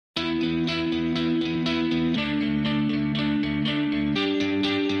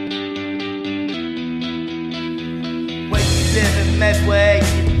Medway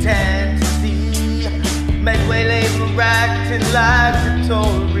you tend to see. Medway Liberal acting like the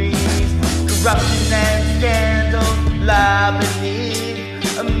Tories. Corruption and scandals lie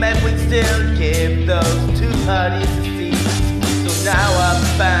beneath, and Medway still give those two parties a seat. So now I've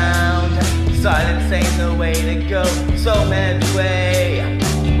found silence ain't the way to go. So Medway,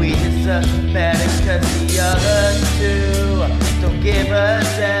 we deserve better, cause the other two don't give a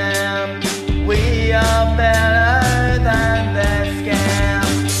damn. We are better than their scam.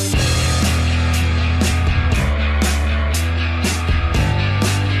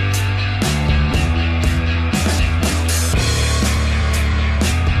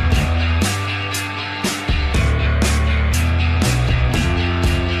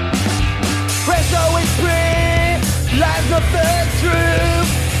 Press always free, lies not the truth.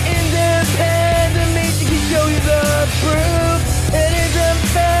 Independent means you can show you the proof. It isn't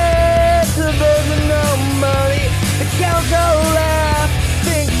fair to those with no money. The council laugh,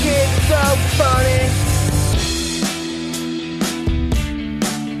 think it's so funny.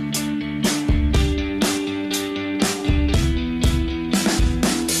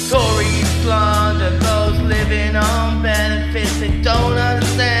 Tories slander those living on benefits. They don't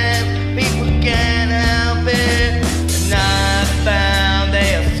understand, people can't help it. And I found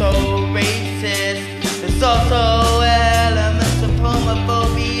they are so racist. There's also elements of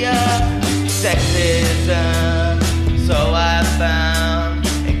homophobia, sexism. So I found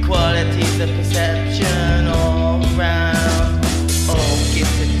equality's a perception all round. Oh,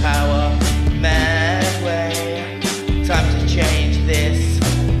 gifted power, Medway. Time to change this,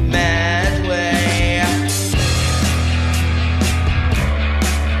 Medway.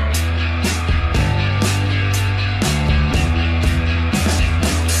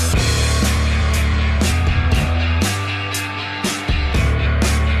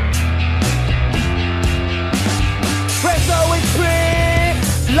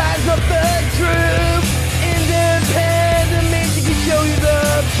 Lies of the truth. Independent means you can show you the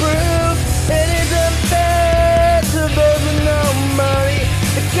proof. It isn't fair to those with no money.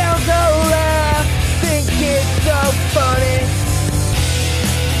 The council laugh, think it's so funny.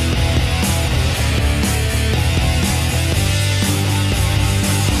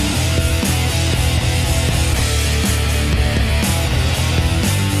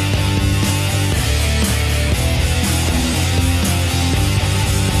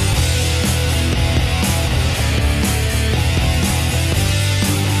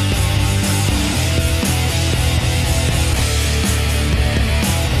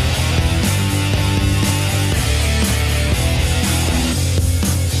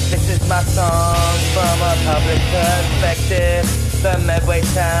 My song from a public perspective. The Medway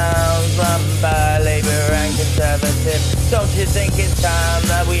town's run by Labour and Conservative. Don't you think it's time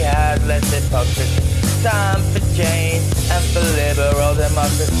that we had less hypocrisy? Time for change and for liberal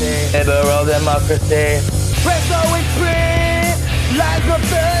democracy. Liberal democracy. Press always free, lies of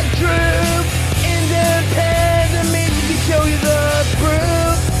the truth. Independent means you can show you the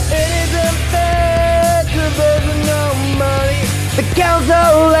proof. It isn't fair to those with no money. The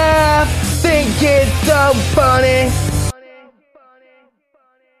council laugh, think it's so funny.